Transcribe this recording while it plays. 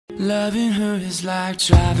Loving her is like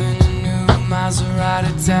driving a new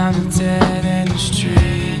Maserati down a dead-end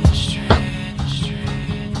street.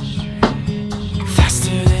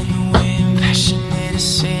 Faster than the wind, passionate as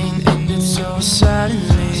sin, ended so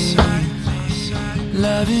suddenly.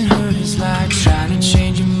 Loving her is like trying to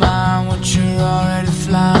change your mind once you're already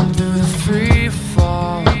flying through the free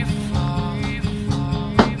fall.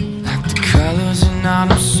 Like the colors in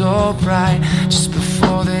autumn so bright, just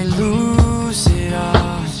before they lose it all.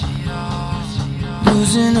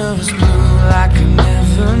 Losing her was blue like I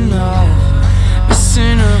never know.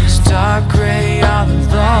 Missing her was dark grey all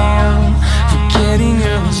alone. Forgetting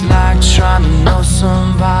her was like trying to know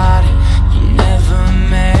somebody you never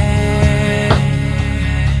met.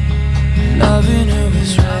 Loving her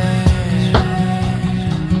was red.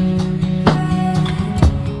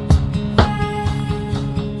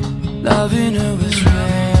 Loving her was red.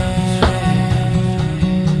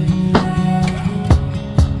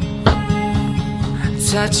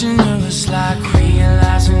 Touching her was like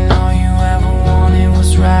realizing all you ever wanted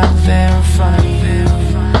was right there in front of you.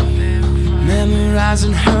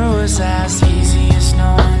 Memorizing her was as easy as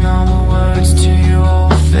knowing all the words to your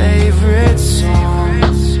old favorite